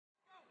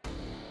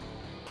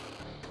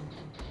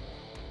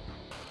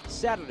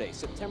Saturday,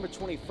 September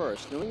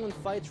 21st, New England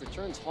Fights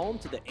returns home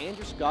to the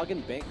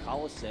Androscoggin Bank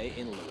Coliseum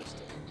in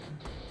Lewiston.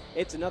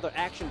 It's another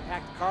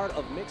action-packed card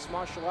of mixed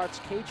martial arts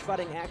cage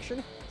fighting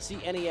action. See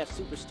NEF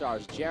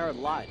superstars Jared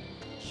Lyden,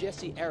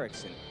 Jesse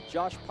Erickson,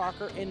 Josh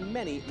Parker, and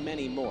many,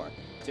 many more.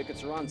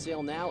 Tickets are on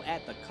sale now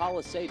at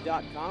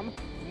thecoliseum.com.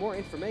 For more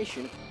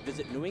information,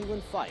 visit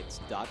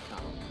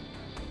newenglandfights.com.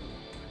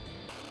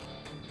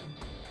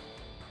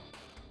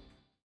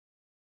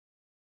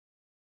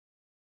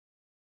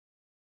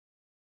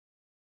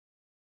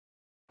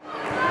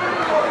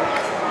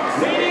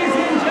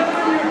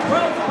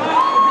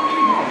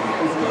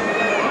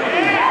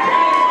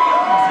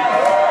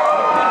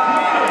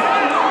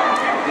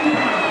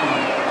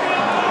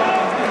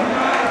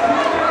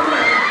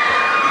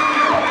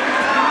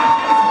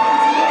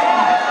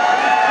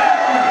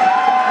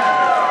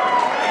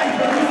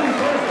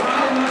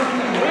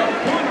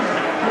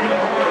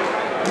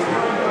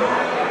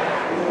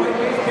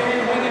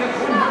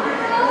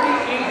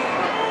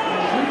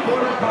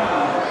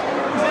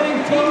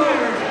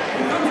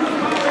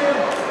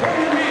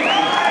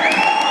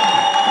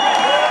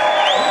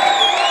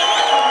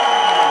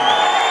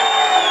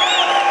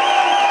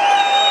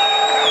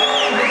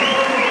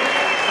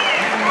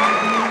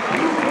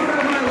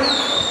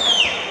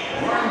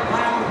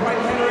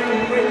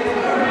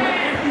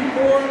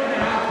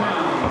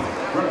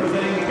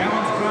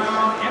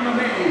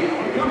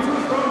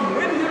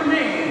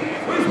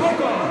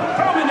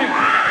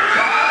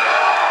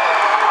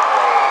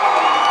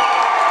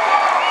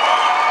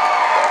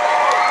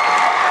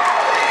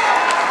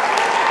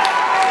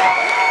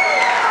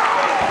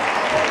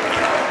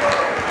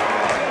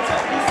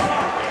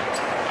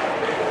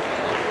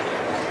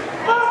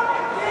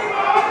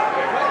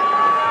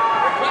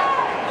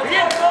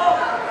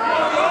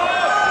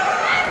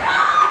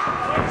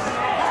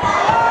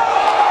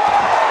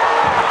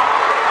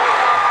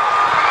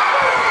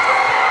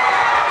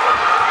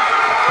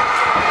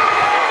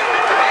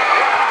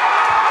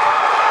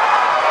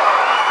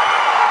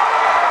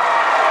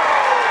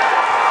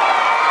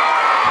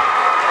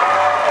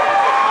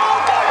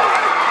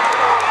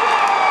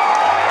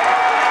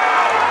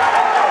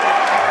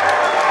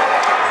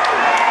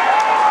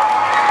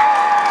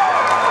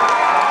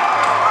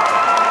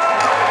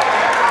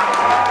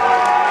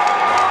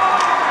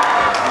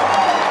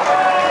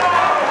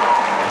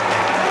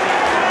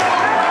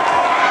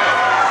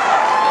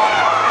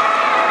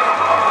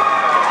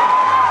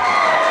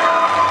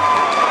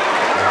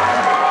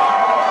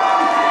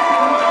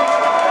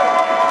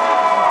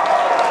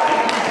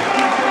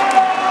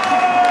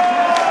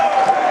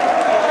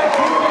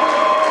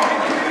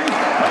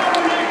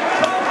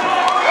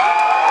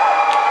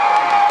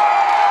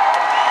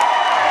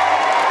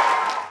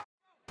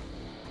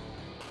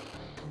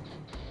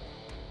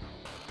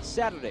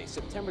 Saturday,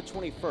 September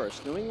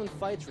 21st, New England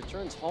Fights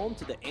returns home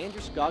to the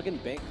Androscoggin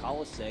Bank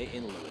Coliseum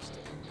in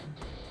Lewiston.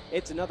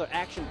 It's another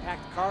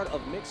action-packed card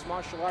of mixed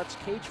martial arts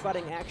cage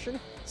fighting action.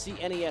 See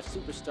NEF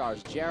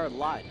superstars Jared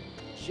Lyden,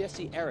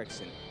 Jesse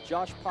Erickson,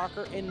 Josh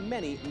Parker, and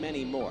many,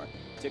 many more.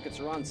 Tickets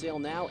are on sale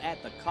now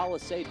at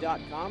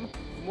thecoliseum.com.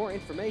 For more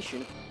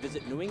information,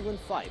 visit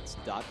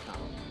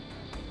newenglandfights.com.